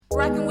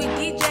Rockin' with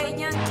DJ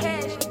Young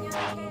Cash.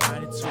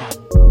 92.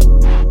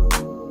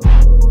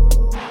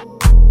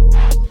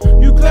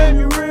 You claim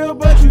you real,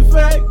 but you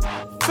fake.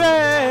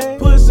 Fake.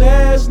 Pussy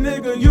ass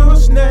nigga, you a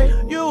snake.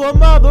 You a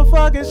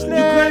motherfucking snake.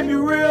 You claim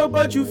you real,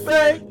 but you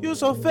fake. You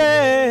so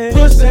fake.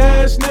 Pussy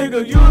ass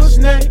nigga, you a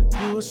snake.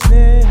 You a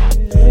snake.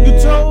 You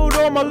told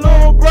on my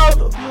little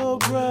brother.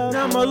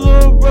 Now my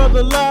little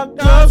brother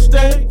locked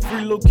upstate.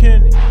 Free Lil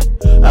Kenny.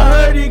 I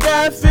heard he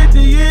got 50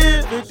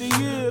 years.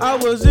 I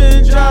was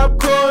in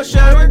Job Corps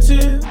sharing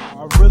tears.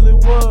 I really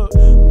was.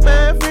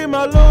 Man, free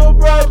my little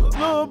brother.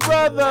 Fuck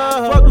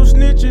them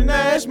snitching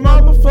ass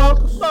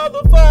motherfuckers.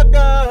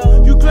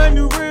 You claim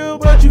you real,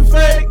 but you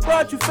fake.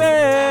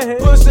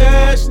 Pussy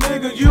ass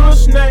nigga, you a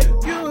snake.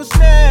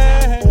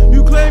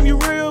 You claim you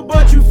real,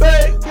 but you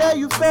fake. Yeah,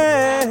 you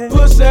fake.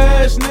 Pussy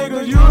ass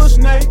nigga, you a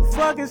snake.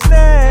 Fucking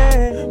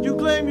snake. You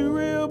claim you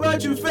real,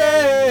 but you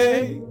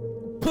fake.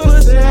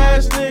 Pussy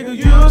ass nigga,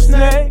 you a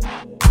snake.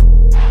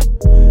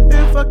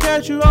 If I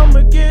catch you,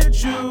 I'ma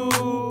get you.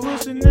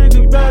 Pussy nigga,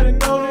 you better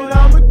know that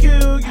I'ma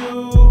kill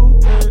you.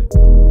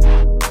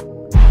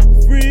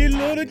 Free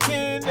Lil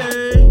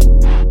Kenny.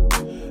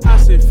 I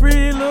said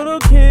free Lil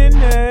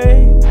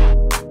Kenny.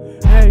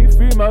 Hey,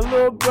 free my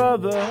little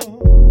brother.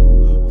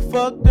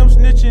 Fuck them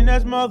snitching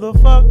ass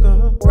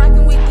motherfucker.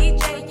 Rockin' with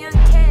DJ Young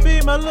Cash.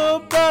 Free my little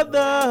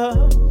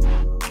brother.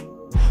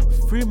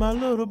 Free my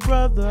little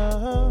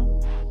brother.